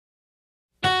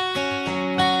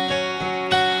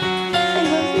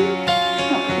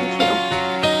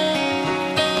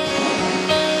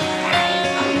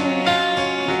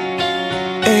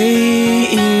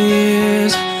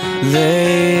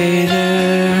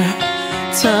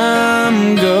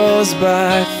Time goes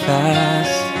by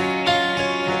fast.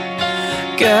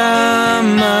 Got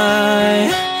my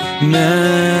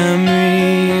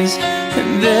memories,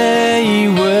 and they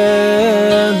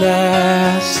will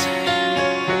last.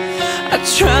 I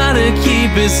try to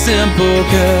keep it simple,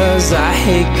 cause I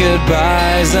hate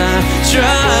goodbyes. I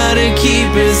try to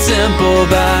keep it simple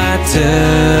by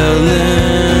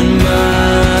telling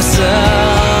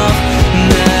myself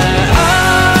that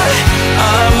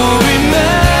I will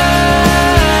remember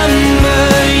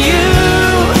you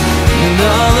and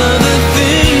all of the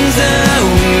things that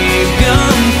we've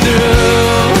gone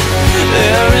through.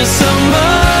 There is so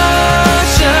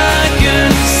much I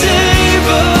can say,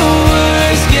 but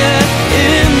words get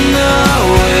in the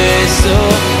way. So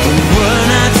when we're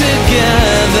not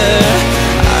together,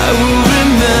 I will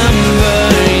remember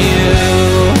you.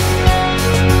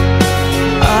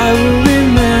 I will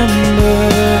remember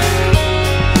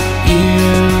you.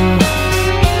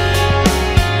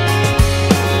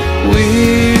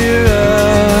 We're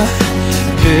a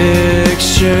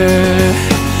picture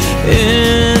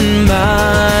in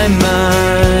my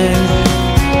mind.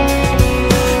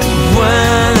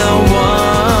 When I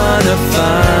wanna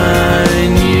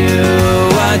find you,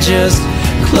 I just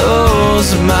close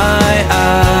my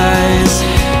eyes.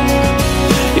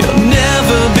 You'll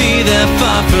never be that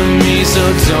far from me, so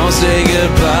don't say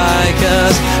goodbye,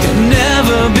 cause you'll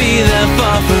never be that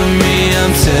far from me.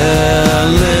 I'm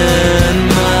telling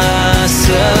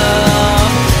myself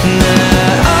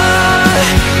that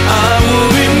I will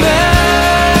remember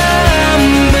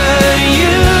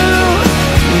you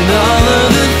and all of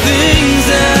the things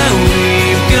that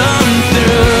we've gone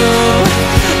through.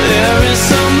 There is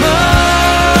so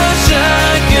much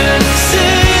I could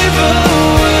say, but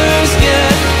words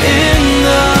get in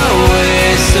the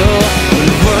way. So when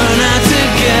we're not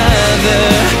together,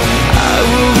 I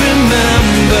will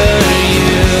remember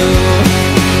you.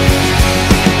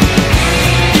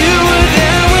 You were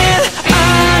there when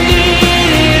I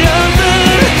needed a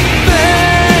friend.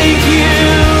 Thank you,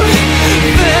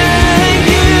 thank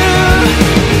you.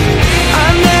 I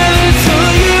never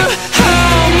told you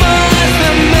how much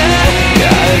that meant.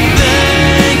 God,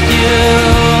 thank you,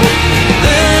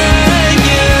 thank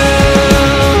you.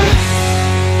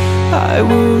 I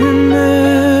will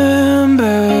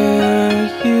remember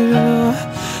you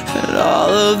and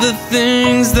all of the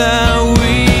things that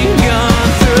we've gone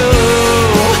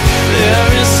through. There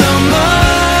is so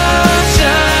much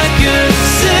I could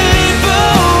say,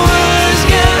 but words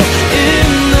get in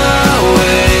the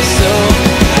way. So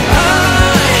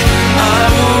I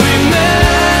will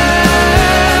remember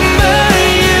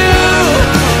you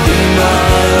and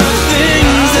all the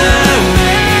things that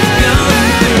we've gone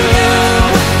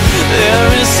through. There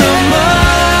is so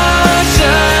much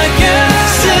I can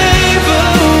say,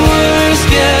 but words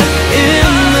get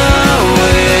in the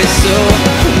way. So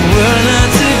when we're not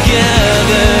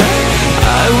together,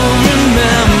 I will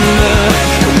remember.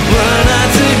 When we're not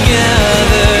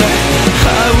together,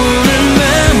 I will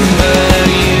remember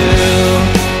you.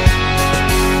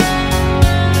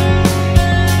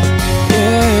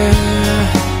 Yeah,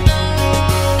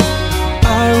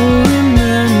 I will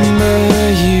remember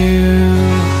you.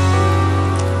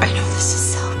 I know this is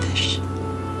selfish,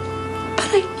 but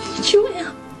I need you,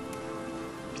 Em.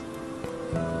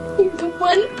 You're the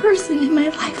one person in my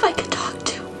life I could talk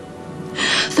to.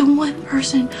 The one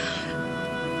person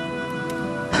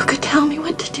who could tell me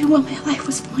what to do when my life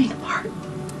was falling apart.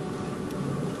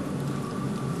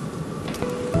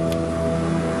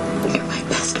 You're my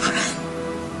best friend.